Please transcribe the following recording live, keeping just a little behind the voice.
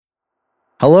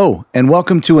Hello, and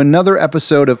welcome to another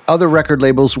episode of Other Record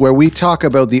Labels, where we talk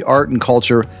about the art and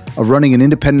culture of running an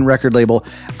independent record label.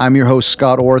 I'm your host,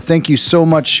 Scott Orr. Thank you so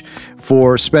much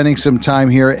for spending some time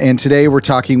here. And today we're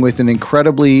talking with an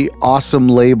incredibly awesome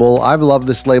label. I've loved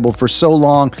this label for so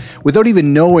long without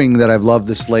even knowing that I've loved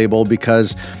this label,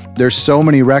 because there's so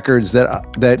many records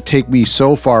that take me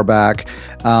so far back.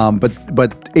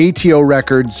 But ATO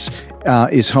Records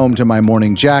is home to My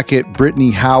Morning Jacket.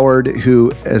 Brittany Howard, who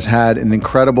has had an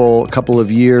incredible couple of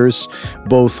years,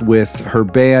 both with her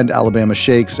band Alabama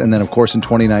Shakes, and then of course in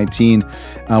 2019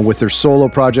 with their solo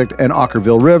project. And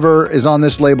Okkervil River is on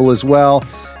this label as well.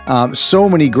 So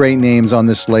many great names on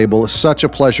this label. Such a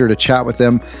pleasure to chat with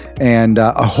them, and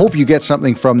I hope you get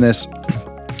something from this.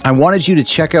 I wanted you to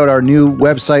check out our new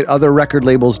website,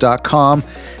 otherrecordlabels.com.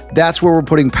 That's where we're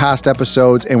putting past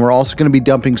episodes, and we're also going to be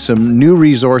dumping some new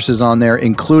resources on there,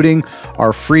 including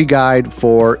our free guide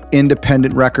for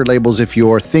independent record labels if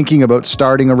you're thinking about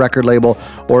starting a record label,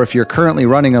 or if you're currently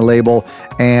running a label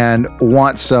and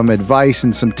want some advice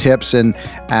and some tips. And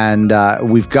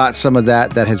we've got some of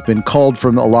that has been culled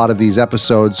from a lot of these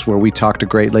episodes where we talk to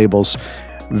great labels,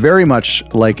 very much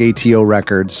like ATO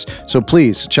Records. So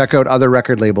please check out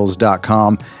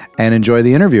otherrecordlabels.com and enjoy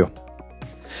the interview.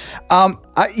 One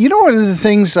of the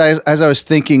things as I was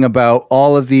thinking about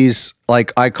all of these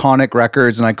like iconic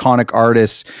records and iconic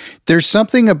artists, there's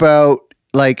something about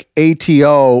like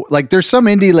ATO, like there's some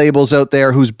indie labels out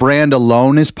there whose brand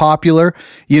alone is popular,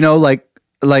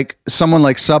 like someone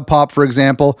like Sub Pop, for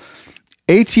example.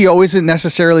 ATO isn't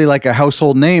necessarily like a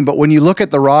household name, but when you look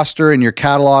at the roster and your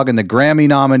catalog and the Grammy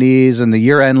nominees and the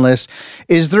year-end list,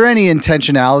 is there any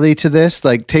intentionality to this,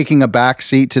 like taking a back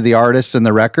seat to the artists and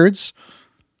the records?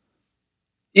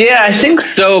 Yeah, I think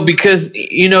so, because,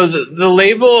 the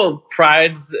label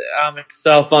prides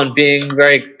itself on being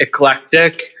very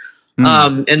eclectic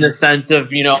in the sense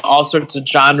of, all sorts of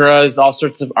genres, all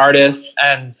sorts of artists.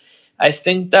 And I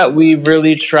think that we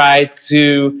really try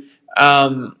to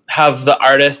have the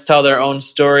artists tell their own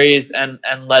stories and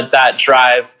let that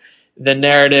drive the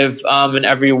narrative in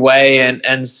every way.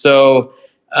 And so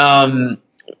I'll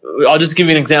just give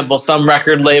you an example. Some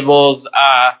record labels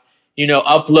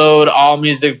upload all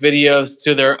music videos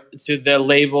to the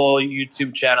label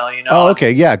YouTube channel, Oh,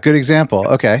 okay. Yeah. Good example.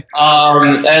 Okay.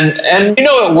 And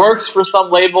it works for some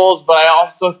labels, but I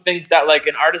also think that like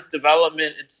in artist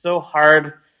development, it's so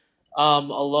hard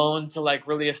alone to like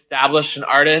really establish an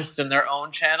artist in their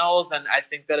own channels. And I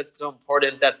think that it's so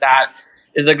important that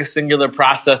is like a singular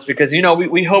process, because,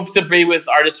 we hope to be with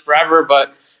artists forever,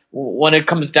 but when it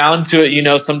comes down to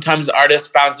it, sometimes artists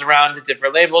bounce around to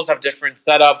different labels, have different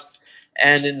setups.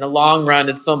 And in the long run,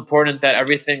 it's so important that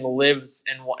everything lives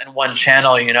in one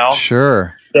channel,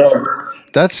 Sure. So,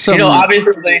 that's some...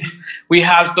 obviously we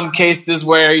have some cases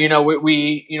where,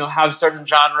 we have certain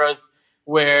genres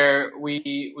where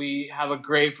we have a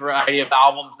great variety of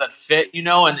albums that fit,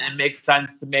 and make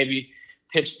sense to maybe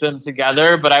pitch them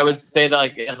together. But I would say that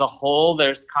like as a whole,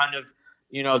 there's kind of,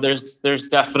 there's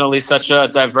definitely such a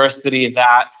diversity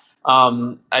that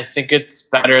I think it's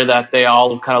better that they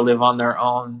all kind of live on their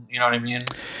own. You know what I mean?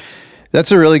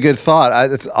 That's a really good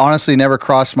thought. It's honestly never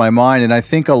crossed my mind. And I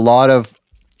think a lot of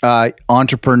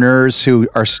entrepreneurs who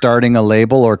are starting a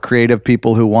label, or creative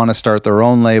people who want to start their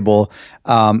own label,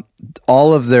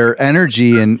 all of their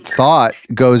energy and thought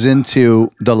goes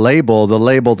into the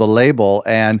label,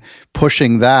 and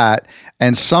pushing that.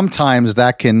 And sometimes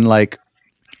that can like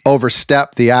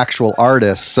overstep the actual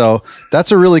artist. So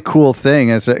that's a really cool thing.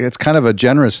 It's kind of a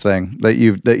generous thing that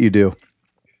you do.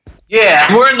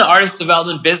 Yeah, we're in the artist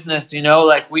development business,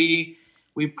 like we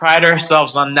pride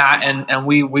ourselves on that, and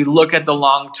we look at the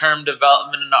long-term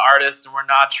development in the artist, and we're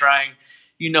not trying,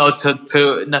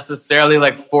 to necessarily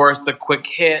like force a quick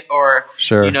hit or,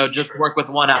 sure, just work with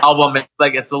one album. It's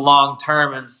like, it's a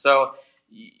long-term. And so,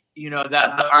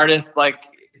 that the artist, like,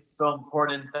 it's so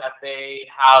important that they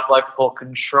have like full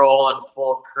control and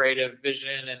full creative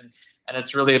vision, and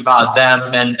it's really about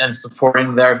them and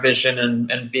supporting their vision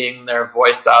and being their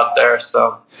voice out there.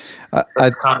 So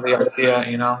that's kind of the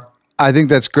idea, I think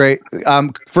that's great.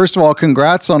 First of all,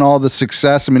 congrats on all the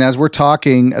success. I mean, as we're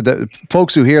talking, the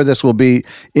folks who hear this will be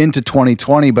into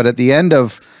 2020, but at the end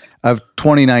of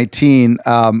 2019,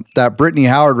 that Brittany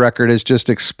Howard record has just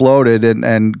exploded,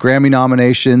 and Grammy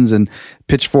nominations and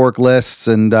Pitchfork lists.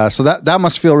 And so that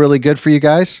must feel really good for you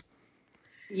guys.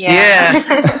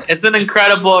 Yeah. It's an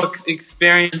incredible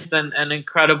experience and an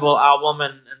incredible album,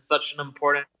 and such an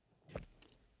important.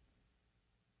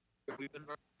 We've been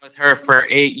working with her for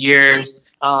 8 years.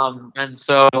 And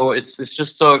so it's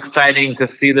just so exciting to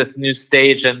see this new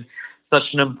stage and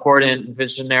such an important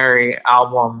visionary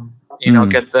album,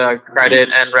 get the credit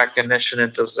and recognition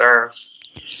it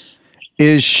deserves.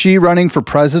 Is she running for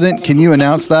president? Can you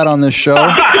announce that on this show?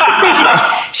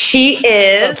 She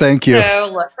is. Thank you. So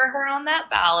look for her on that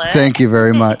ballot. Thank you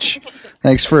very much.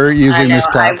 Thanks for using this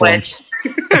platform.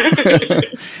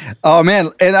 Oh man.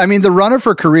 And I mean, the run of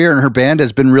her career and her band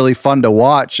has been really fun to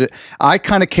watch. I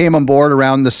kind of came on board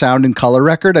around the Sound and Color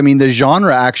record. I mean, the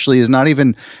genre actually is not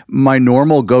even my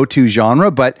normal go-to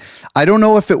genre, but I don't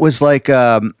know if it was like,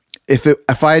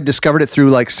 if I had discovered it through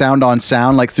like Sound on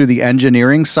Sound, like through the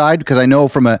engineering side, because I know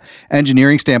from an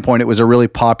engineering standpoint, it was a really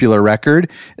popular record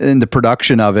in the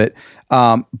production of it.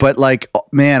 But like,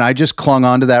 man, I just clung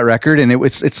onto that record, and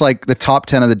it's like the top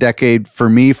 10 of the decade for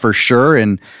me for sure.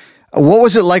 And what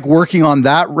was it like working on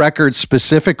that record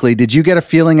specifically? Did you get a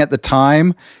feeling at the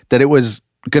time that it was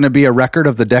going to be a record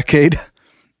of the decade?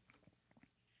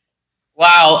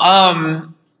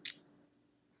 Wow.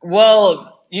 Well,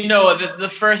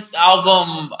 the first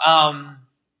album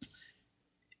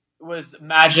was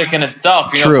magic in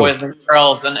itself, True. Boys and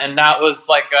Girls, and that was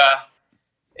like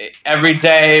every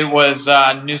day was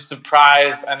a new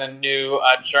surprise and a new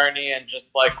journey, and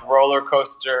just like roller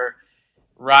coaster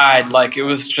ride. Like, it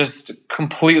was just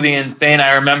completely insane.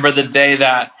 I remember the day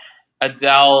that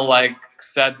Adele like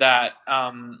said that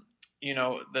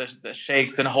the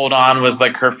Shakes and Hold On was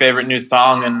like her favorite new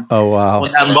song, and oh wow,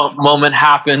 when that moment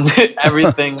happened,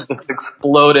 everything just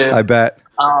exploded. I bet.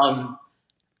 And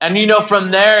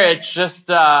from there, it just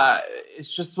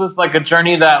was like a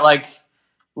journey that, like,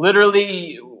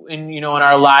 literally in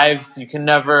our lives you can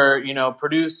never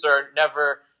produce or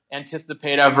never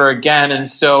anticipate ever again. And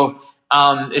so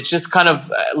it just kind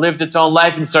of lived its own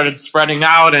life and started spreading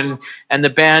out, and the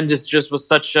band just was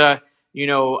such a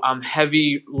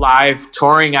heavy live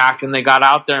touring act, and they got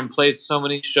out there and played so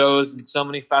many shows and so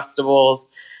many festivals,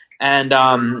 and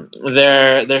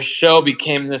their show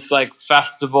became this like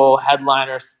festival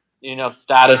headliner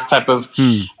status type of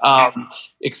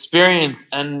experience.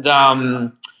 And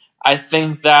I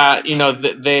think that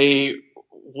they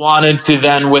wanted to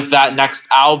then, with that next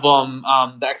album,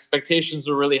 the expectations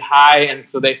were really high, and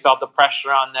so they felt the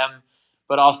pressure on them,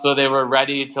 but also they were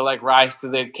ready to like rise to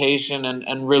the occasion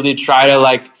and really try to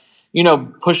like,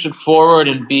 push it forward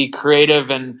and be creative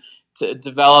and to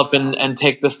develop and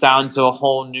take the sound to a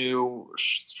whole new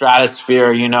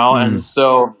stratosphere, And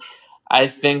so I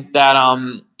think that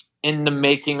in the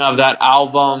making of that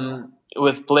album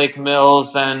with Blake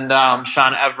Mills and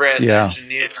Sean Everett, the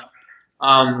engineer,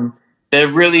 they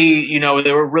really,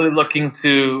 they were really looking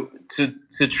to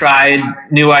try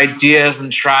new ideas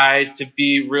and try to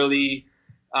be really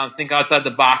think outside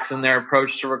the box in their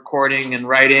approach to recording and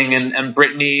writing. And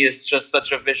Brittany is just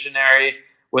such a visionary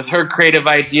with her creative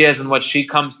ideas and what she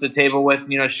comes to the table with.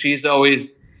 She's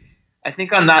always, I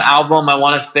think on that album, I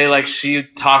want to say like she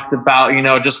talked about,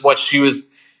 just what she was,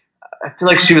 I feel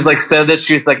like she was like said that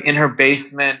she was like in her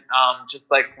basement, just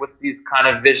like with these kind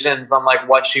of visions on like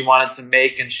what she wanted to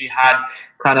make. And she had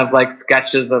kind of like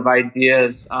sketches of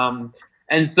ideas.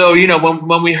 And so,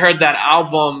 when we heard that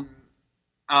album,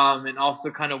 and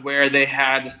also kind of where they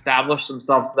had established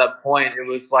themselves at that point, it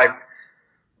was like,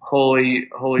 holy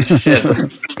shit,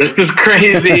 this is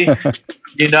crazy, and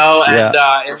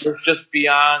it was just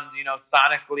beyond,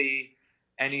 sonically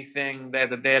anything that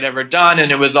they had ever done.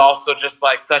 And it was also just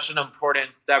like such an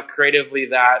important step creatively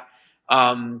that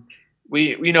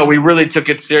we really took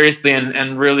it seriously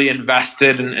and really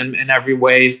invested in every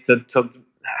ways to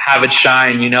have it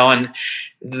shine, and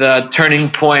the turning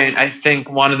point, I think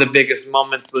one of the biggest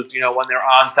moments was, when they were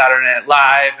on Saturday Night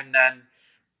Live, and then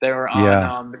they were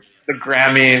on the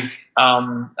Grammys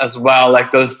as well.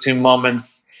 Like those two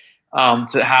moments,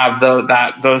 to have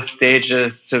those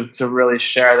stages to really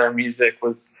share their music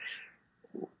was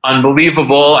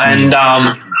unbelievable. And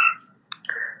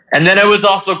then it was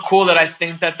also cool that I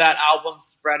think that album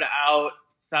spread out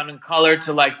Sound and Color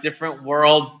to like different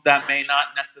worlds that may not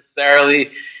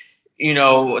necessarily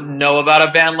know about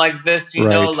a band like this, like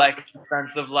in the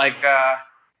sense of like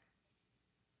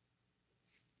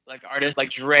artists like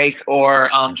Drake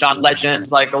or John Legend,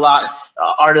 like a lot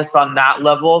artists on that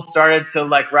level started to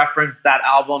like reference that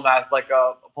album as like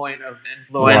a point of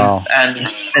influence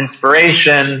and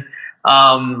inspiration.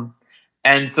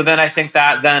 And so then I think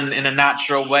that then in a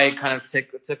natural way kind of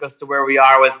took us to where we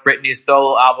are with Britney's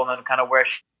solo album and kind of where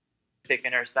she's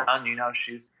taking her sound.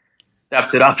 She's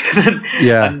stepped it up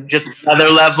on just another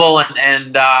level,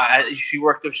 and she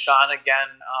worked with Sean again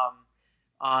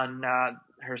on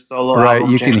her solo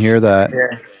album. You can hear that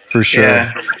for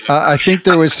sure. I think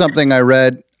there was something I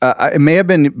read, it may have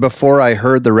been before I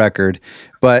heard the record,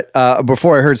 but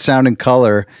before I heard Sound and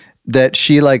Color, that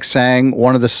she like sang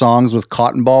one of the songs with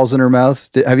cotton balls in her mouth?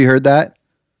 Have you heard that?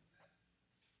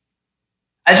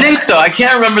 I think so. I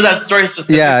can't remember that story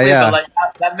specifically, yeah. but like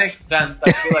that makes sense.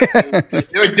 I feel like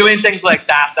they were doing things like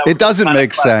that. It doesn't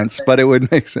make sense, but it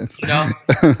would make sense. You know?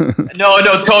 No,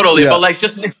 totally. Yeah. But like,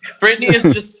 just Britney is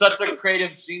just such a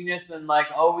creative genius, and like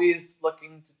always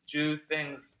looking to do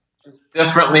things just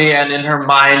differently. And in her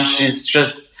mind, she's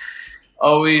just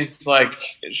always like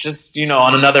just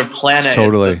on another planet.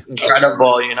 Totally. It's just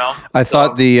incredible. I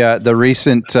thought the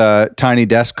recent Tiny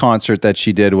Desk concert that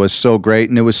she did was so great,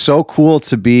 and it was so cool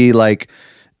to be like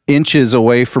inches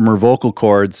away from her vocal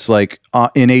cords, like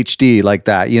in HD like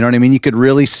that. You know what I mean? You could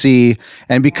really see,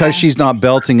 and because she's not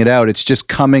belting it out, it's just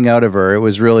coming out of her. It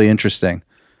was really interesting.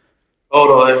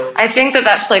 Totally. I think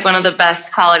that's like one of the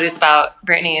best qualities about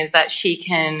Britney is that she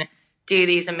can do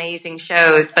these amazing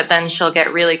shows, but then she'll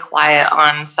get really quiet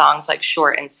on songs like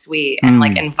Short and Sweet and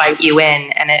like invite you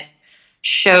in, and it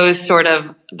shows sort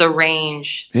of the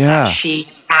range that she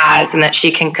has and that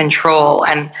she can control.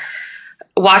 And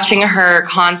watching her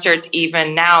concerts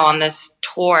even now on this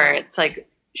tour, it's like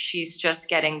she's just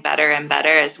getting better and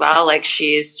better as well. Like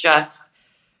she's just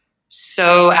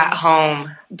so at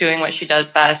home doing what she does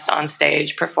best on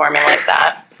stage, performing like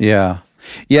that. Yeah.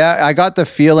 Yeah, I got the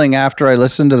feeling after I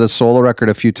listened to the solo record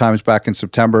a few times back in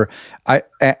September,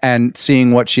 and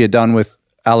seeing what she had done with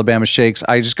Alabama Shakes,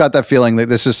 I just got that feeling that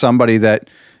this is somebody that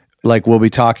like we'll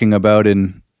be talking about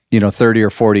in 30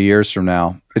 or 40 years from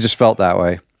now. It just felt that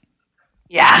way.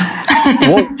 Yeah.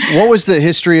 What was the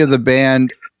history of the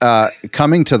band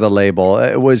coming to the label?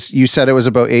 You said it was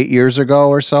about 8 years ago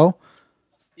or so?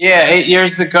 Yeah, 8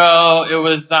 years ago. It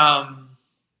was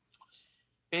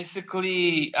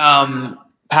basically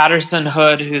Patterson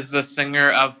Hood, who's the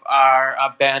singer of our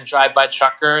band Drive By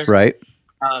Truckers. Right.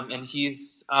 And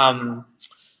he's from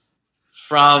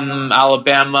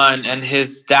Alabama, and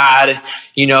his dad,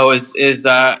 was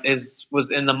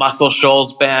in the Muscle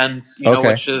Shoals band,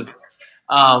 which is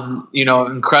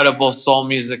incredible soul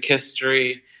music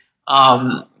history.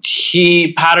 Patterson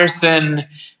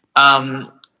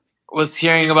was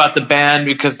hearing about the band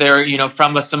because they're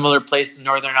from a similar place in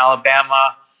northern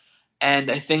Alabama,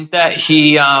 and I think that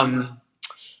he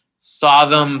saw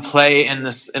them play in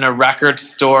a record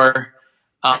store,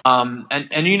 and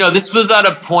this was at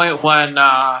a point when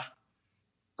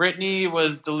Britney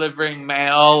was delivering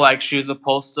mail, like she was a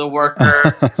postal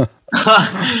worker.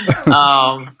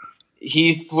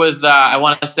 Heath was, I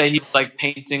want to say, he's like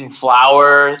painting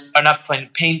flowers, or not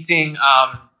painting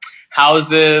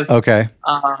houses. Okay.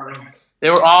 They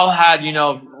were all had,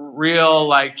 real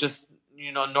like just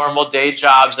normal day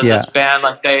jobs in this band,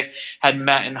 like they had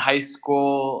met in high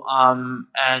school,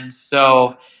 and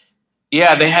so they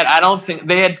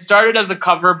had started as a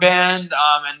cover band,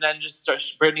 and then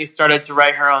Britney started to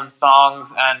write her own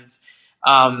songs, and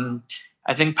I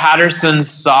think Patterson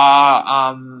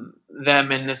saw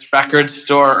them in this record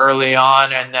store early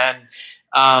on, and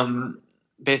then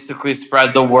basically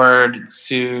spread the word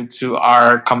to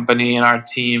our company and our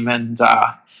team, and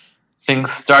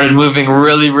things started moving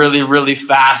really, really, really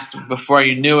fast before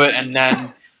you knew it, and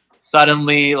then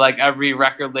suddenly, like every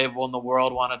record label in the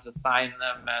world wanted to sign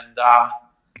them, and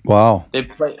wow, they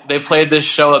played this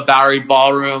show at Bowery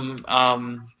Ballroom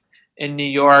in New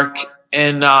York,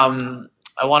 and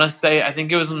I want to say I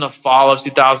think it was in the fall of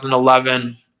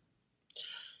 2011.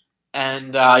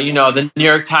 And the New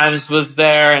York Times was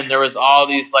there, and there was all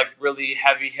these like really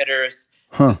heavy hitters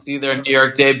to see their New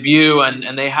York debut, and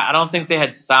I don't think they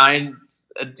had signed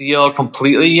a deal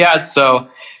completely yet, so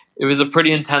it was a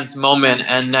pretty intense moment,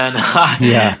 and then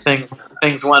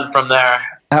things went from there.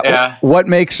 What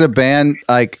makes a band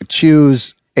like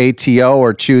choose ATO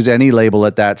or choose any label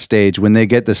at that stage when they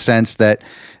get the sense that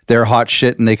they're hot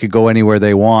shit and they could go anywhere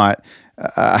they want?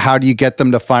 How do you get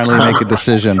them to finally make a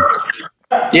decision?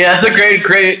 Yeah, that's a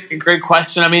great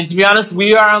question. I mean, to be honest,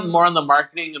 we are more on the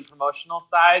marketing and promotional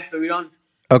side, so we don't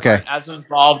aren't as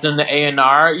involved in the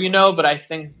A&R, but I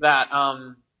think that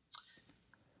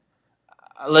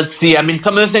let's see. I mean,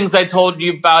 some of the things I told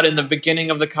you about in the beginning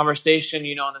of the conversation,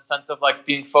 in the sense of like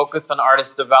being focused on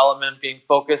artist development, being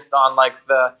focused on like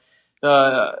the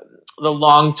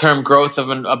long-term growth of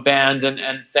a band,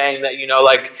 and saying that,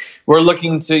 like we're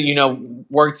looking to,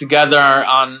 work together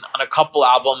on a couple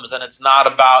albums, and it's not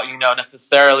about,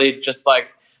 necessarily just like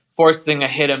forcing a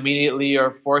hit immediately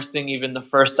or forcing even the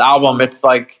first album. It's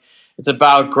like, it's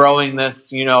about growing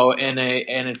this, in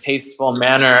a tasteful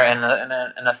manner and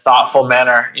in a thoughtful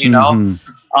manner,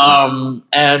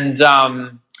 and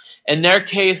in their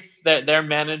case, their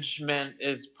management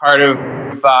is part of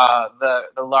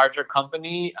the larger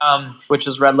company, which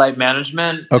is Red Light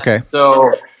Management. Okay. And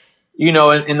so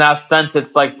in that sense,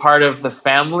 it's like part of the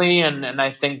family. And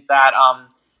I think that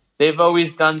they've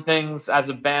always done things as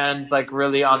a band, like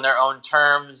really on their own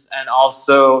terms, and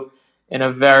also in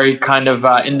a very kind of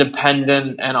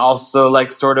independent and also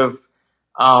like sort of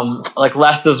like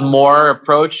less is more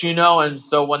approach, and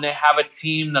so when they have a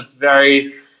team that's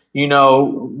very,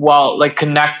 well, like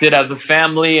connected as a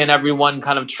family, and everyone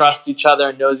kind of trusts each other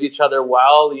and knows each other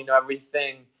well,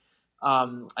 everything,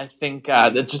 I think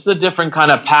it's just a different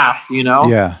kind of path,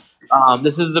 Yeah.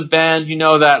 This is a band,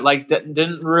 that like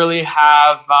didn't really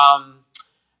have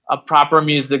a proper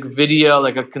music video,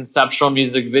 like a conceptual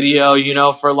music video,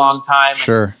 for a long time.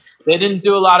 Sure. They didn't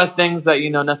do a lot of things that,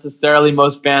 necessarily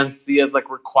most bands see as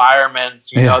like requirements.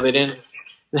 They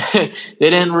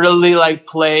didn't really like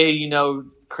play,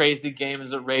 crazy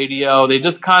games at radio. They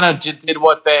just kind of did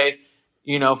what they,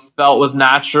 felt was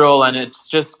natural. And it's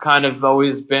just kind of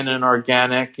always been an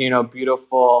organic,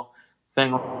 beautiful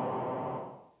thing.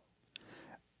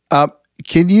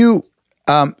 Can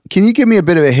you give me a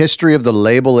bit of a history of the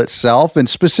label itself, and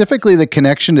specifically the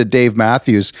connection to Dave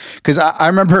Matthews? Because I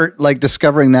remember like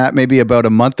discovering that maybe about a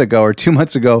month ago or 2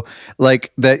 months ago,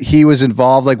 like that he was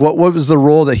involved. Like what was the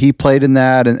role that he played in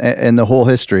that, and the whole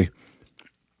history?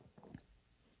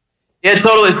 Yeah,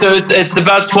 totally. So it's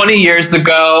about 20 years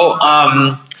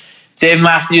ago. Dave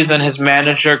Matthews and his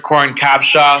manager, Corin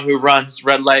Capshaw, who runs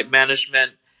Red Light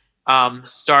Management,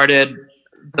 started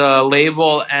the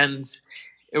label. And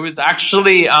it was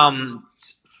actually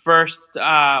first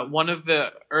one of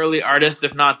the early artists,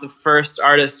 if not the first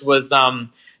artist, was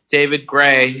David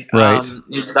Gray, right.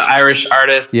 The Irish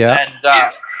artist. Yeah. And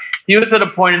he was at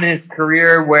a point in his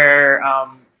career where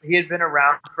he had been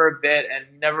around for a bit and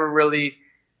he never really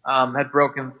had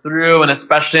broken through, and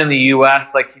especially in the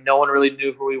U.S., like no one really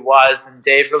knew who he was, and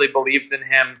Dave really believed in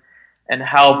him and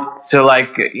helped to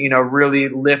really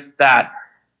lift that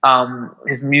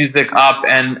his music up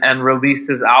and release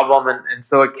his album, and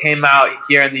so it came out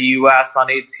here in the U.S. on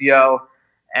ATO,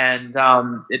 and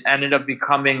it ended up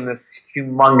becoming this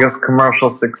humongous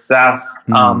commercial success,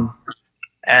 and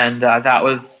that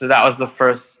was the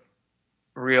first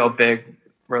real big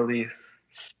release.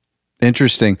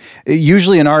 Interesting.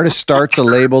 Usually an artist starts a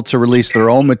label to release their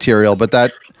own material, but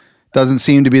that doesn't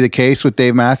seem to be the case with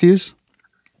Dave Matthews.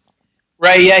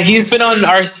 Right. Yeah. He's been on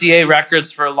RCA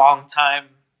Records for a long time.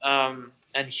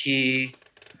 And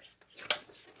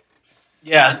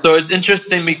so it's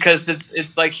interesting because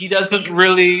it's like, he doesn't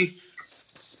really,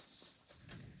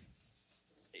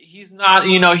 he's not,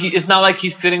 it's not like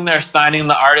he's sitting there signing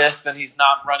the artist and he's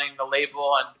not running the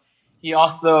label. And he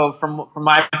also, from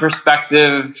my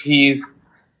perspective, he's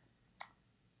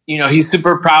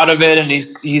super proud of it, and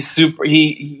he's super.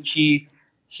 He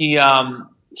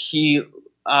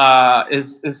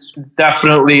is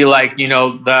definitely like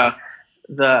the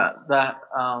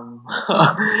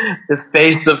the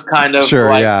face of kind of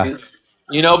sure, like,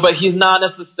 yeah. But he's not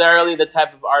necessarily the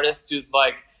type of artist who's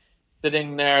like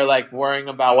sitting there like worrying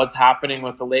about what's happening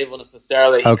with the label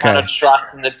necessarily. He kind of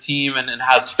trusts in the team and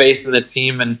has faith in the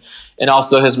team, and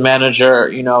also his manager,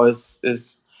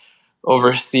 is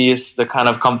oversees the kind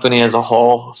of company as a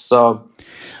whole. So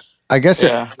I guess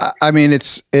I mean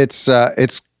it's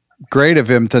great of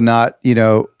him to not,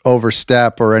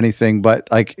 overstep or anything, but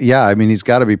I mean he's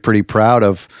got to be pretty proud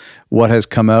of what has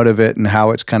come out of it and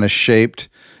how it's kind of shaped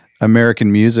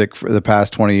American music for the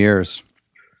past 20 years.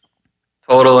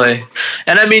 Totally.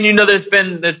 And I mean, there's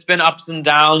been ups and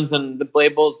downs, and the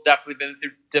label's definitely been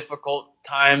through difficult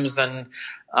times, and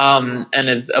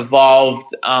has evolved,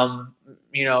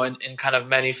 in kind of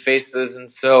many phases.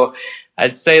 And so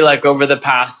I'd say like over the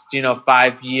past,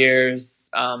 5 years,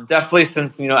 definitely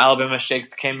since, Alabama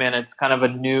Shakes came in, it's kind of a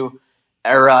new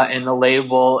era in the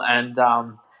label. And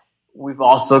we've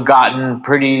also gotten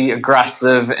pretty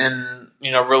aggressive in,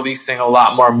 releasing a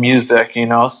lot more music,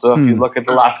 so if you look at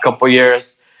the last couple of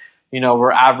years,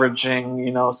 we're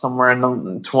averaging, somewhere in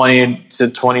the 20 to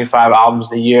 25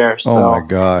 albums a year. So, oh my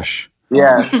gosh.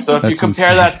 Yeah. So if you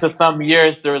compare insane. that to some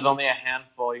years, there was only a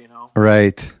handful,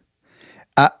 Right.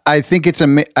 I think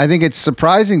it's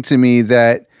surprising to me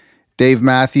that Dave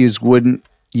Matthews wouldn't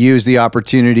use the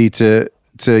opportunity to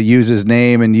use his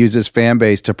name and use his fan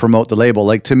base to promote the label.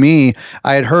 Like, to me,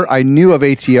 I knew of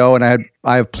ATO, and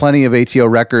I have plenty of ATO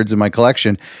records in my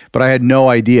collection, but I had no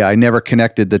idea. I never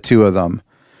connected the two of them.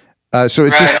 So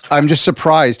it's I'm just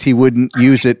surprised he wouldn't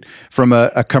use it from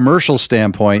a commercial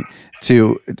standpoint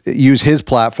to use his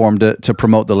platform to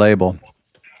promote the label.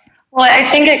 Well, I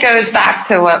think it goes back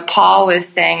to what Paul was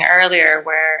saying earlier,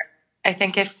 where I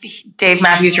think if Dave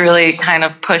Matthews really kind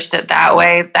of pushed it that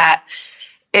way, that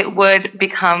it would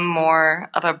become more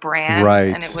of a brand,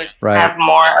 right, and it would right. have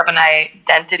more of an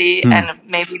identity, and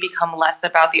maybe become less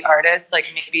about the artist.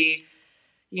 Like maybe,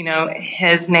 you know,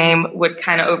 his name would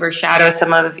kind of overshadow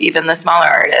some of even the smaller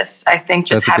artists. I think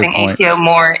just having ATO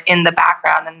more in the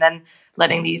background and then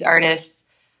letting these artists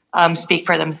speak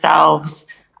for themselves,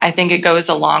 I think it goes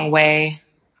a long way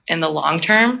in the long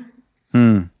term.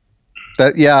 I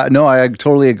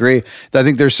totally agree. I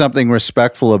think there's something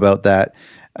respectful about that.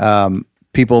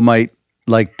 People might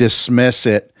like dismiss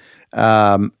it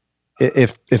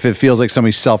if it feels like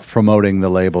somebody's self-promoting the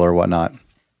label or whatnot.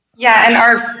 Yeah, and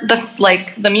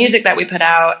the music that we put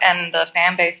out and the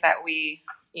fan base that we,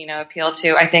 you know, appeal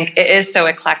to, I think it is so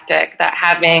eclectic that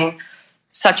having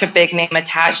such a big name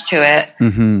attached to it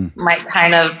might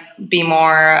kind of be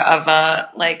more of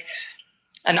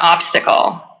an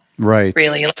obstacle. Right.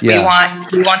 Really. We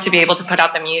want to be able to put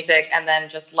out the music and then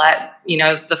just let, you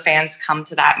know, the fans come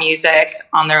to that music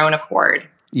on their own accord.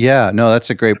 Yeah, no, that's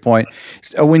a great point.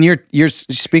 When you're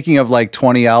speaking of like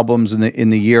 20 albums in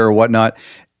the year or whatnot,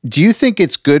 do you think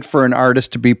it's good for an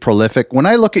artist to be prolific? When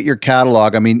I look at your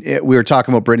catalog, I mean, we were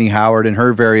talking about Brittany Howard and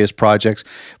her various projects,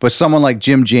 but someone like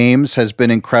Jim James has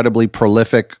been incredibly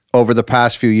prolific over the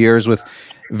past few years with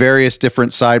various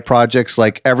different side projects,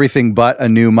 like everything but a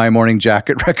new My Morning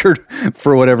Jacket record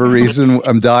for whatever reason.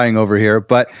 I'm dying over here.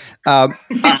 But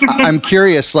I'm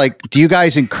curious, like, do you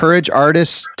guys encourage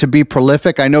artists to be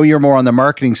prolific? I know you're more on the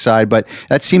marketing side, but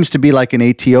that seems to be like an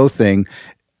ATO thing.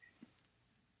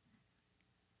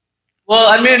 Well,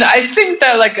 I mean, I think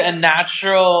that like a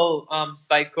natural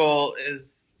cycle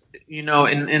is, you know,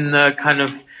 in the kind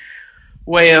of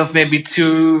way of maybe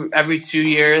every 2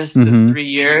 years to 3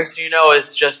 years, you know,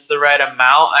 is just the right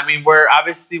amount. I mean, we're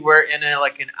in an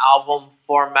album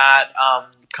format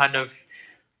kind of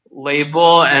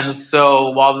label, and so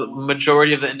while the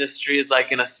majority of the industry is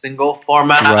like in a single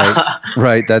format,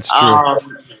 right, that's true.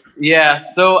 Yeah,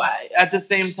 so at the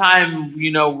same time,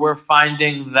 you know, we're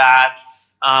finding that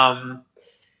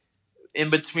in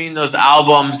between those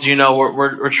albums, you know,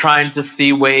 we're trying to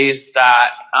see ways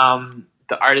that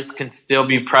the artist can still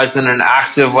be present and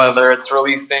active, whether it's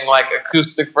releasing like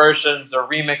acoustic versions or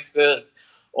remixes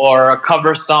or a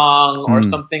cover song or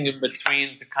something in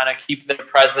between to kind of keep their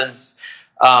presence,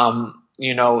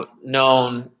 you know,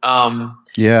 known. But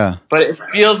it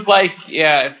feels that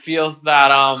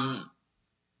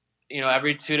you know,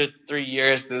 every 2 to 3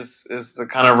 years is the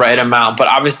kind of right amount. But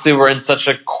obviously we're in such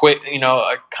a quick, you know,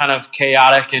 a kind of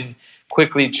chaotic and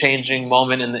quickly changing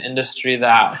moment in the industry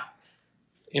that,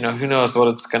 you know, who knows what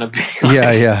it's going to be like.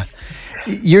 Yeah.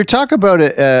 You talk about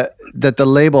it, that the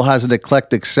label has an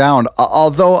eclectic sound,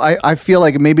 although I feel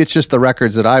like maybe it's just the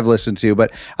records that I've listened to,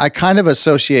 but I kind of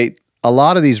associate a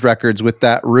lot of these records with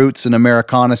that roots and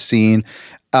Americana scene.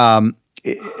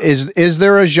 Is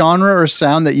there a genre or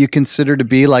sound that you consider to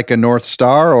be like a North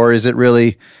Star, or is it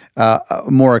really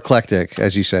more eclectic,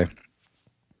 as you say?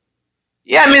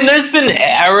 Yeah, I mean, there's been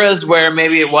eras where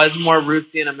maybe it was more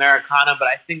rootsy and Americana, but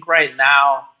I think right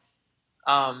now,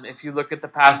 if you look at the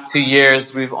past 2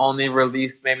 years, we've only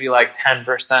released maybe like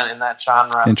 10% in that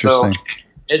genre. Interesting. So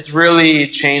it's really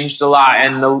changed a lot,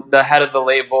 and the head of the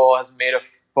label has made a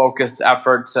focused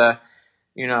effort to,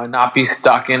 you know, not be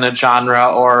stuck in a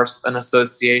genre or an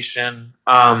association.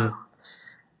 And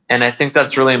I think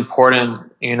that's really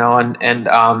important, you know, and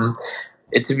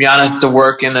to be honest, to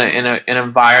work in an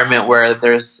environment where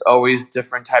there's always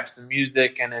different types of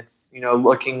music, and it's, you know,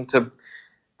 looking to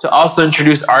also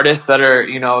introduce artists that are,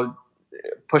 you know,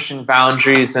 pushing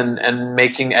boundaries and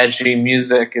making edgy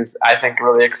music is, I think,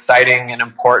 really exciting and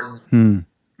important.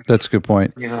 That's a good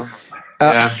point. You know,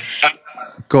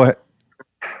 Go ahead.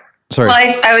 Sorry.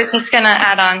 Well, I was just going to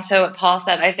add on to what Paul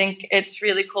said. I think it's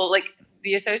really cool. Like,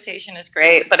 the association is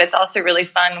great, but it's also really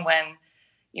fun when,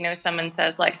 you know, someone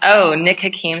says like, oh, Nick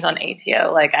Hakim's on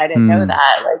ATO. Like, I didn't know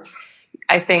that. Like,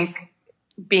 I think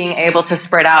being able to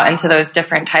spread out into those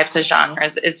different types of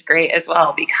genres is great as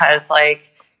well, because like,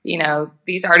 you know,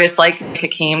 these artists like Nick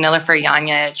Hakim, Nilüfer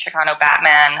Yanya, Chicano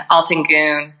Batman, Alton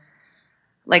Goon,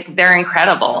 like, they're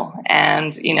incredible.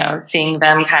 And, you know, seeing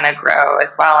them kind of grow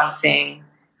as well and seeing,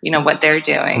 you know, what they're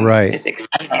doing is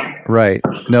exciting. Right.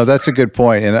 No, that's a good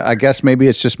point. And I guess maybe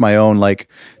it's just my own like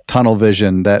tunnel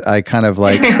vision that I kind of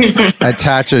like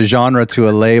attach a genre to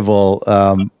a label.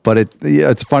 But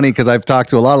it's funny because I've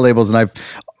talked to a lot of labels and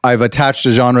I've attached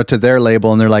a genre to their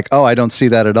label and they're like, oh, I don't see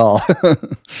that at all.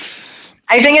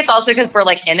 I think it's also because we're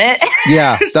like in it.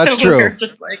 Yeah, that's true.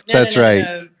 Like, that's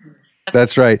right.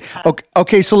 That's right.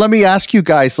 Okay. So let me ask you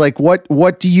guys, like,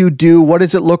 what do you do? What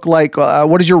does it look like?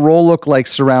 What does your role look like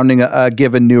surrounding a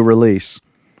given new release?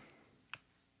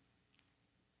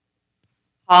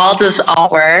 All just all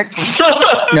work. And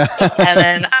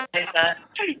then I like that.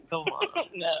 Come on.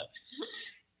 No.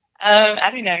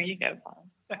 I don't know. You go, Paul.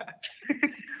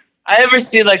 I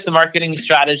oversee like the marketing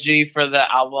strategy for the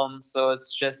album. So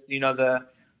it's just, the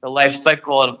life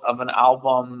cycle of an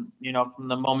album, from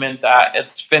the moment that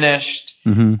it's finished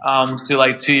to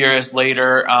like 2 years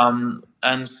later.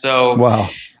 And so wow.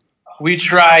 We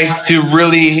try to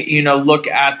really, look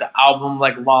at the album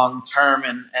like long term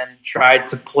and try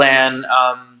to plan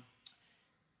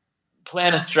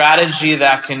a strategy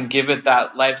that can give it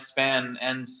that lifespan.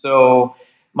 And so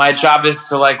my job is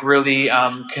to like really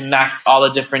connect all the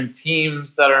different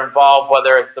teams that are involved,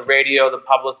 whether it's the radio, the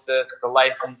publicist, the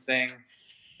licensing,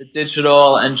 the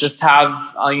digital, and just have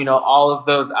all of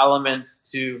those elements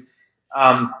to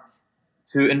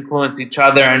influence each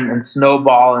other and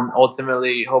snowball and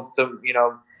ultimately hope to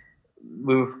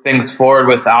move things forward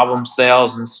with album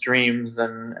sales and streams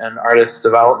and artist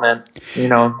development,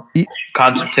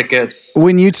 concert tickets,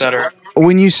 etc.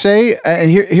 When you say,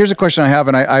 here's a question I have,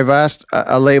 and I've asked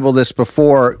a label this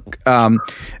before.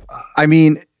 I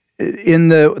mean, in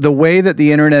the way that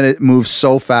the internet moves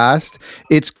so fast,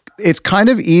 it's kind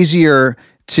of easier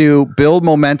to build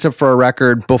momentum for a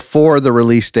record before the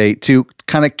release date to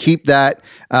kind of keep that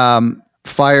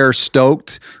fire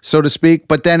stoked, so to speak.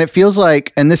 But then it feels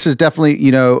like, and this is definitely,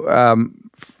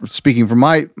 speaking from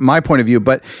my point of view,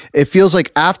 but it feels like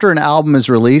after an album is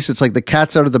released, it's like the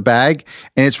cat's out of the bag,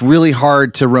 and it's really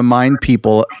hard to remind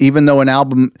people, even though an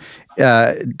album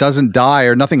doesn't die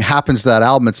or nothing happens to that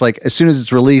album. It's like as soon as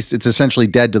it's released, it's essentially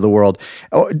dead to the world.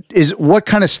 What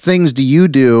kind of things do you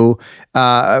do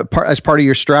as part of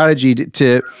your strategy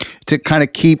to kind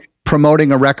of keep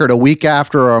promoting a record a week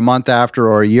after or a month after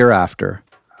or a year after?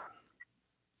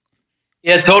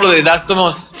 Yeah, totally. That's the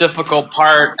most difficult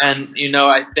part. And,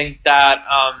 I think that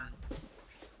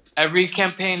every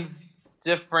campaign's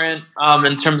different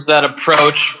in terms of that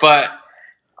approach, but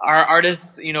our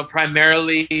artists,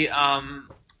 primarily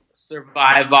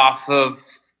survive off of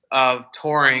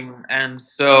touring. And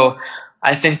so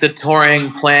I think the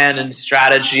touring plan and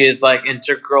strategy is like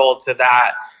integral to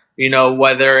that,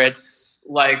 whether it's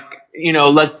like,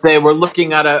 let's say we're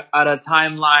looking at a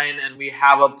timeline and we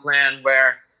have a plan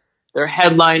where they're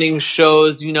headlining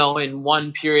shows, in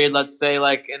one period, let's say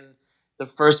like in the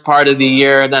first part of the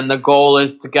year, then the goal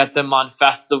is to get them on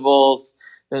festivals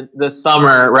the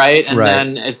summer, right? And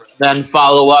then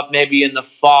follow up maybe in the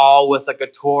fall with like a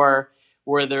tour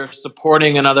where they're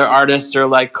supporting another artist or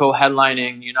like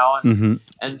co-headlining,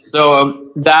 and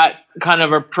so that kind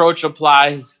of approach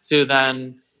applies to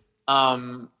then,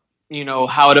 how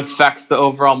it affects the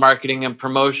overall marketing and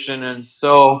promotion. And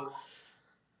so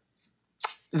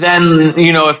then,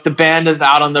 if the band is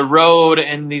out on the road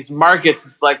in these markets,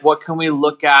 it's like, what can we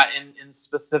look at in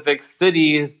specific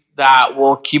cities that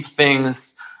will keep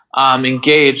things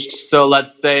engaged? So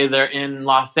let's say they're in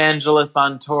Los Angeles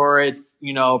on tour. It's,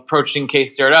 approaching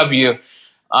KCRW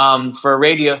for a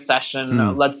radio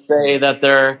session. Let's say that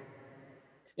they're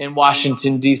in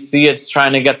Washington, D.C. It's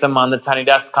trying to get them on the Tiny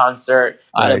Desk concert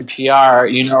at NPR,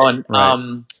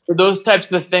 and for those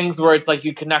types of things where it's like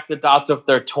you connect the dots if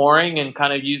they're touring and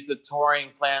kind of use the touring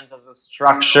plans as a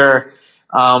structure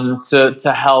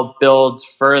to help build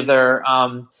further.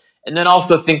 And then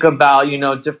also think about,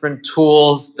 different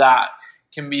tools that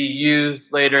can be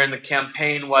used later in the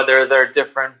campaign, whether they're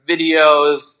different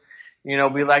videos.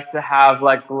 We like to have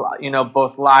like,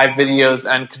 both live videos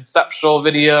and conceptual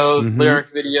videos,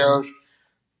 lyric videos.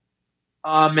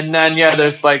 And then,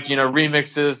 there's like,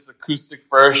 remixes, acoustic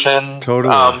versions,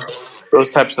 totally.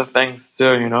 Those types of things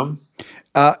too,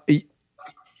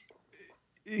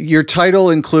 Your title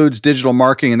includes digital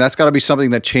marketing, and that's got to be something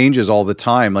that changes all the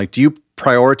time. Like, do you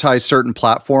prioritize certain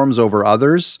platforms over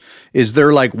others? Is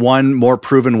there like one more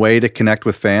proven way to connect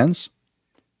with fans?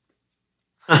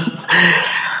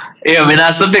 Yeah, I mean,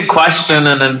 that's a big question,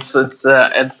 and it's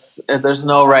there's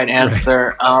no right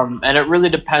answer. And it really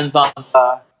depends on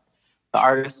the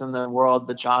artist in the world,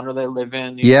 the genre they live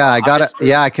in.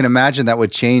 I can imagine that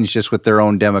would change just with their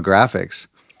own demographics.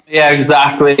 Yeah,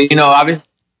 exactly. Obviously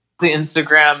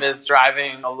Instagram is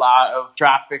driving a lot of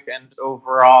traffic and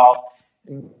overall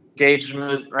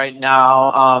engagement right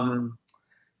now.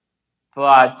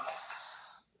 But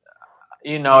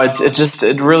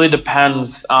it really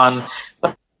depends on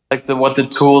like what the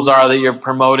tools are that you're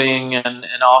promoting and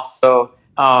also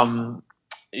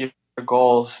your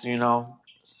goals,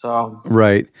 so.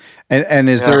 Right. And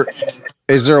is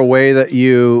there a way that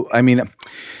you, I mean,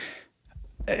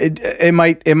 it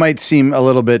might seem a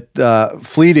little bit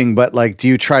fleeting, but like, do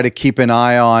you try to keep an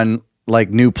eye on like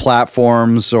new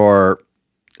platforms or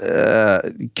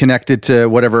connected to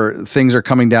whatever things are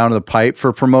coming down the pipe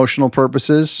for promotional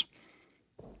purposes?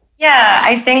 Yeah,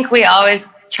 I think we always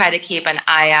try to keep an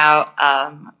eye out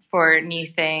for new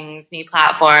things, new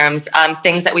platforms,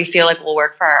 things that we feel like will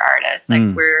work for our artists.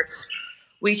 Like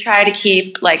we try to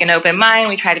keep like an open mind.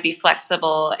 We try to be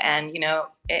flexible, and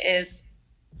it is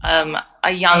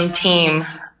a young team,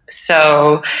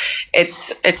 so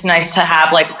it's nice to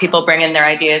have like people bring in their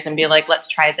ideas and be like, let's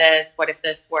try this. What if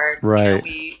this works? Right.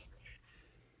 We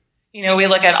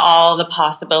look at all the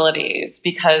possibilities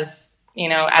because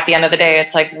at the end of the day,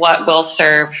 it's like what will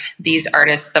serve these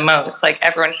artists the most. Like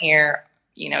everyone here,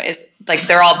 is like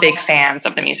they're all big fans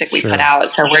of the music we put out.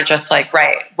 So we're just like,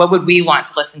 right, what would we want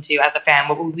to listen to as a fan?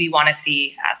 What would we want to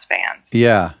see as fans?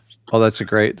 Yeah. Well, that's a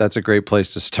great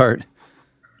place to start.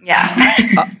 Yeah.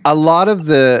 A lot of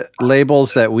the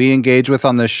labels that we engage with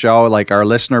on this show, like our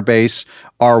listener base,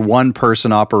 are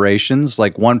one-person operations,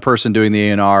 like one person doing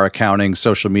the A&R, accounting,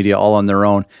 social media, all on their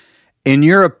own. In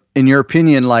your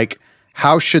opinion, like,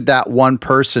 how should that one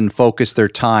person focus their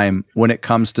time when it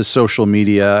comes to social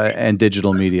media and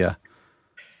digital media?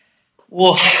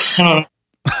 Well,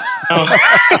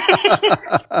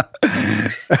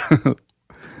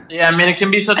 yeah, I mean, it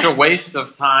can be such a waste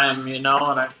of time, and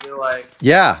I feel like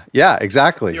yeah,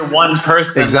 exactly. You're one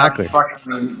person, exactly. That's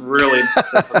fucking really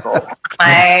difficult.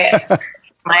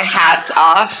 My hat's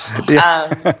off. Yeah.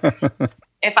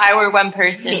 If I were one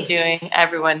person doing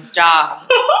everyone's job,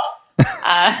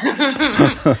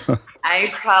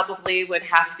 I probably would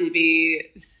have to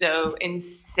be so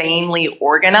insanely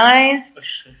organized,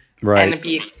 right, and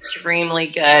be extremely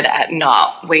good at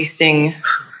not wasting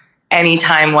any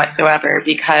time whatsoever.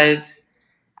 Because,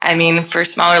 I mean, for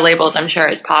smaller labels, I'm sure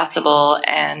it's possible,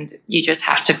 and you just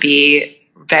have to be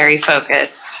very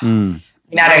focused.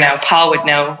 I don't know. Paul would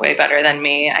know way better than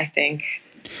me, I think.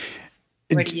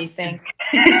 What do you think?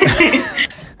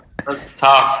 That's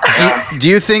tough. Do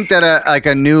you think that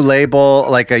a new label,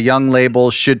 like a young label,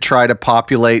 should try to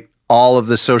populate all of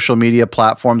the social media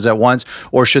platforms at once,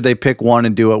 or should they pick one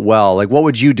and do it well? Like, what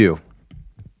would you do?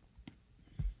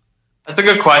 That's a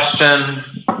good question.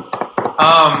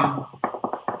 I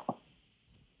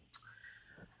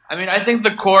mean, I think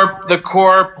the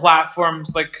core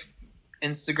platforms like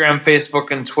Instagram,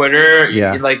 Facebook, and Twitter,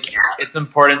 like it's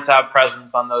important to have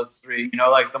presence on those three.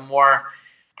 Like the more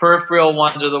peripheral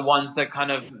ones are the ones that kind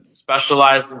of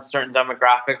specialize in certain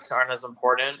demographics aren't as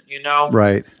important,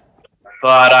 Right.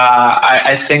 But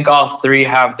I think all three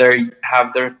have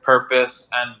their purpose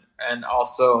and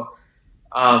also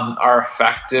are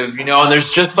effective, and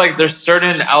there's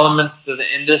certain elements to the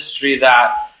industry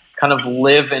that kind of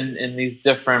live in these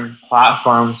different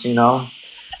platforms,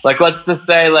 Like, let's just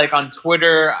say, like, on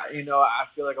Twitter, I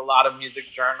feel like a lot of music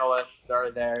journalists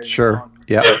are there. Sure.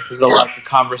 Yeah. There's a lot of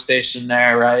conversation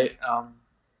there, right?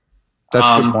 That's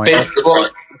a good point.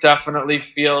 Facebook definitely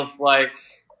feels like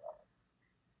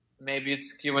maybe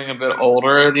it's skewing a bit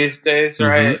older these days,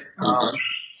 right?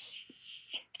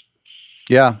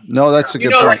 Yeah. No, that's a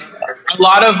good point. Like, a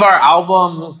lot of our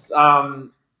albums,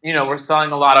 we're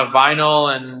selling a lot of vinyl,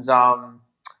 and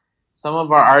some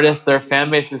of our artists, their fan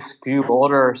bases skew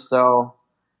older, so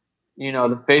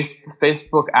the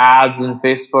Facebook ads and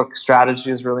Facebook strategy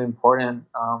is really important,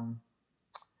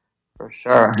 for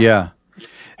sure. Yeah,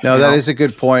 no, that is a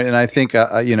good point, and I think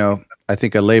I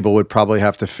think a label would probably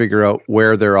have to figure out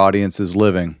where their audience is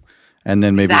living, and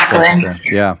then maybe focus in.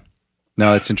 Yeah.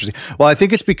 No, that's interesting. Well, I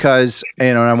think it's because,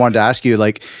 and I wanted to ask you,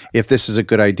 like, if this is a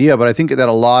good idea, but I think that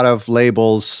a lot of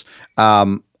labels,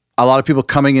 a lot of people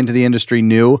coming into the industry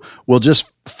new will just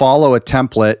follow a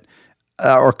template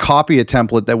or copy a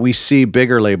template that we see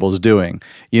bigger labels doing,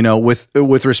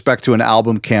 with respect to an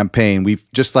album campaign. We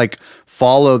just like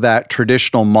follow that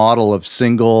traditional model of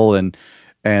single and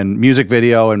music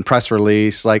video and press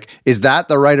release. Like, is that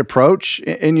the right approach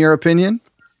in your opinion?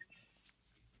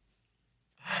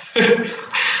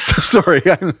 Sorry,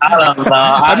 I don't know.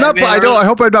 I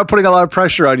hope I'm not putting a lot of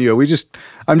pressure on you. I'm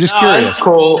just curious. That's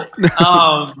cool.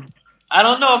 I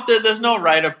don't know if there's no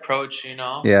right approach,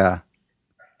 Yeah.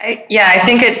 I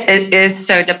think it is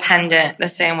so dependent, the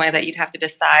same way that you'd have to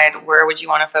decide where would you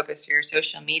want to focus your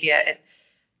social media. It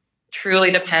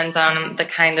truly depends on the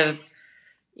kind of,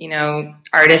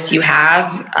 artists you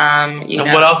have.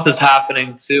 What else is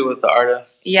happening too with the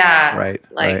artists? Yeah. Right.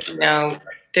 Like,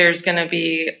 there's going to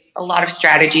be a lot of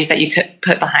strategies that you could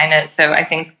put behind it. So I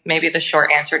think maybe the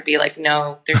short answer would be like,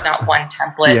 no, there's not one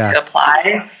template to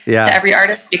apply to every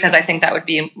artist, because I think that would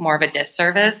be more of a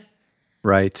disservice.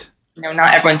 Right.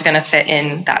 not everyone's going to fit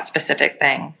in that specific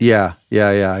thing. Yeah.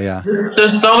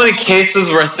 There's so many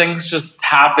cases where things just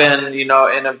happen, in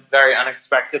a very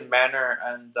unexpected manner,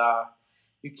 and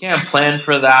you can't plan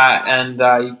for that, and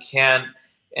you can't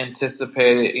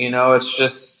anticipate it. It's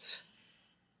just.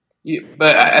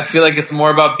 But I feel like it's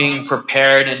more about being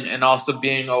prepared and also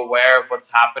being aware of what's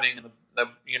happening in the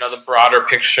broader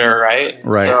picture, right?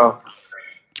 Right. So,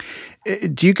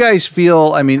 do you guys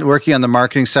feel, working on the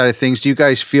marketing side of things, do you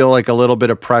guys feel like a little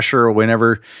bit of pressure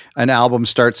whenever an album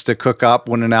starts to cook up,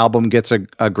 when an album gets a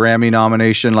Grammy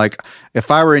nomination? Like,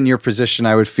 if I were in your position,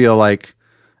 I would feel like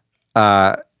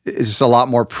it's just a lot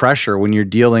more pressure when you're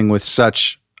dealing with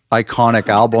such iconic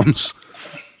albums.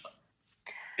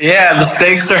 Yeah, the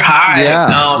stakes are high.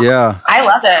 Yeah. I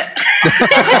love it.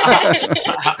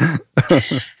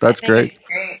 That's great. It's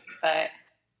great, but I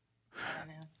don't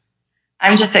know.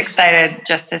 I'm just excited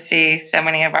just to see so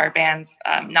many of our bands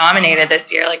nominated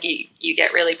this year. Like, you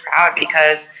get really proud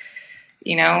because,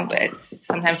 it's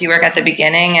sometimes you work at the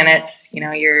beginning and it's,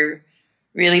 you're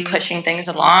really pushing things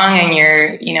along and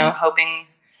you're, hoping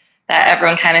that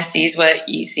everyone kind of sees what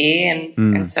you see.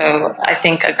 And so I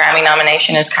think a Grammy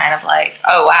nomination is kind of like,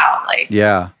 oh, wow. Like,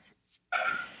 yeah.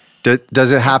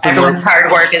 Does it happen? Everyone's hard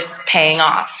work is paying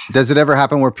off. Does it ever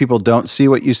happen where people don't see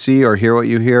what you see or hear what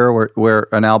you hear,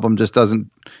 where an album just doesn't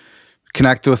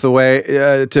connect with the way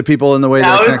to people in the way?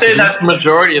 I would say that's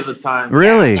majority of the time.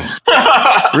 Really?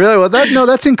 Really? Well,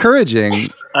 that's encouraging.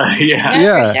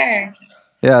 Yeah, for sure.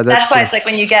 Yeah, that's why it's like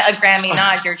when you get a Grammy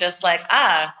nod, you're just like,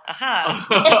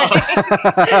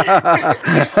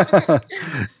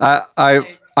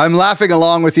 I'm laughing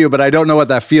along with you, but I don't know what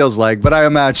that feels like. But I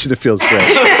imagine it feels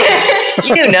great.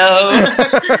 You know,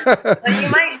 well, you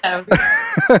might know. But,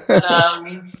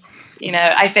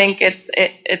 I think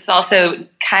it's also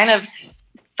kind of,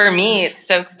 for me, it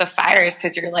stokes the fires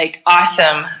because you're like,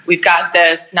 awesome, we've got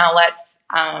this. Now let's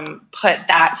put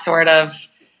that sort of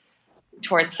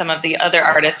towards some of the other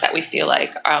artists that we feel like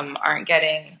aren't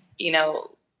getting,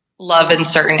 love in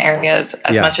certain areas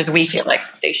as much as we feel like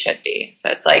they should be. So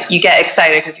it's like you get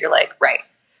excited because you're like, right,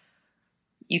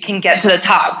 you can get to the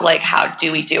top. Like, how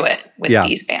do we do it with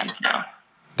these bands now?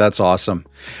 That's awesome.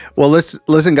 Well,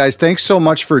 listen, guys, thanks so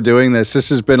much for doing this. This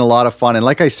has been a lot of fun. And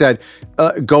like I said,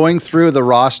 going through the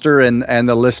roster and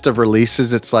the list of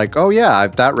releases, it's like, oh yeah, I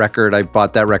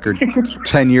bought that record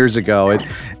 10 years ago.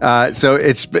 So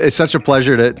it's such a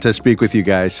pleasure to speak with you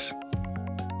guys.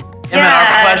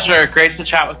 Yeah, our pleasure. Great to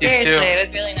chat with you too. It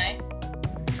was really nice.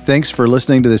 Thanks for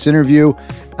listening to this interview.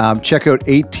 Check out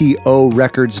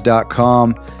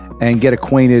atorecords.com and get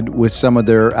acquainted with some of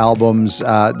their albums.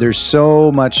 There's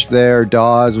so much there.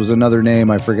 Dawes was another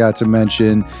name I forgot to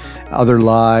mention. Other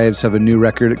Lives have a new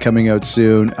record coming out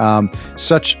soon.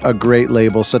 Such a great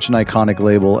label, such an iconic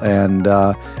label, and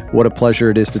what a pleasure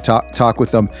it is to talk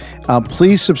with them.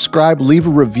 Please subscribe, leave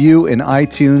a review in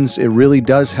iTunes. It really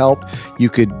does help. You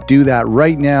could do that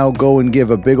right now. Go and give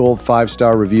a big old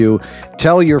 5-star review.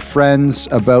 Tell your friends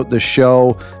about the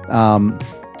show.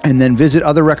 And then visit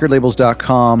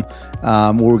otherrecordlabels.com.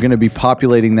 We're going to be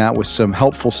populating that with some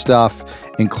helpful stuff,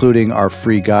 including our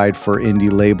free guide for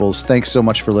indie labels. Thanks so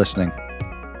much for listening.